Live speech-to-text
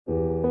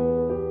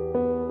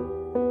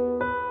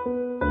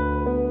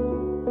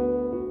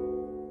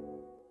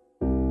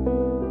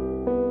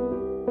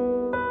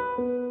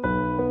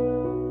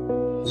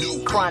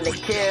chronic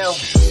kill.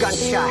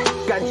 Gunshot,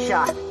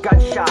 gunshot,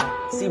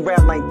 gunshot. See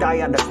red line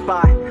die on the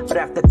spot, but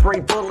after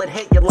 3 bullet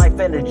hit, your life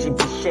energy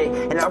be shit.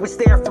 And I was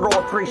there for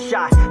all 3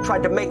 shots.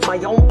 Tried to make my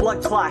own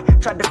blood clot,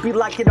 tried to be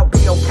like it'll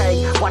be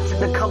okay. Watching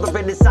the color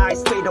in his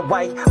eyes fade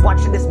away,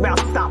 watching his mouth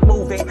stop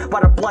moving,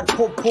 but the blood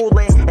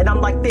pooling. And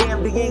I'm like,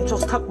 damn, the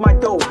angels took my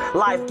dough.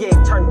 Live gig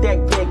turned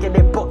dead gig, and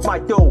they booked my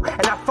dough.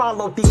 And I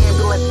followed the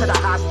ambulance to the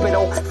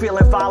hospital,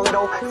 feeling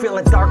volatile,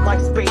 feeling dark like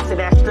space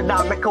and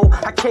astronomical.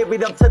 I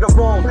carried him to the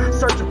room,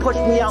 surgeon pushed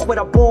me out with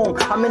a boom.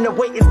 I'm in the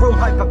waiting room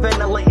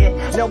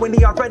hyperventilating, knowing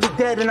he already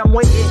dead and I'm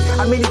waiting.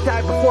 I mean, he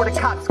died before the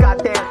cops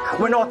got there.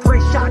 When all 3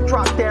 shots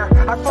dropped there,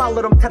 I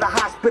followed him to the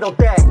hospital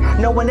dead,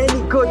 knowing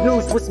any good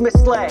news was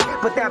misled.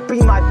 But that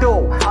be my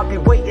dough, I'll be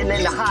waiting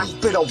in the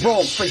hospital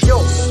room for you.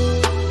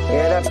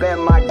 Yeah, that been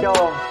my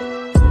dough.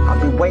 I'll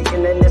be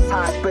waiting in this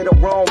hospital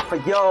room for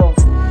you.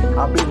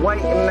 I'll be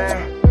waiting,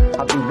 man.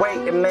 I'll be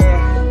waiting,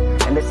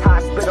 man. In this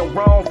hospital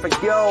room for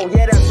you.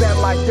 Yeah, that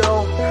been my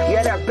dough.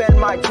 Yeah, that been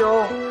my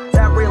dough.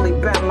 That really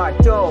been my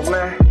dough,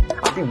 man.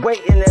 I'll be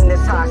waiting in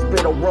this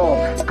hospital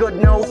room. Good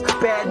news,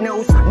 bad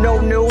news,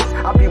 no news.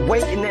 I'll be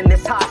waiting in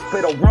this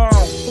hospital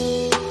room.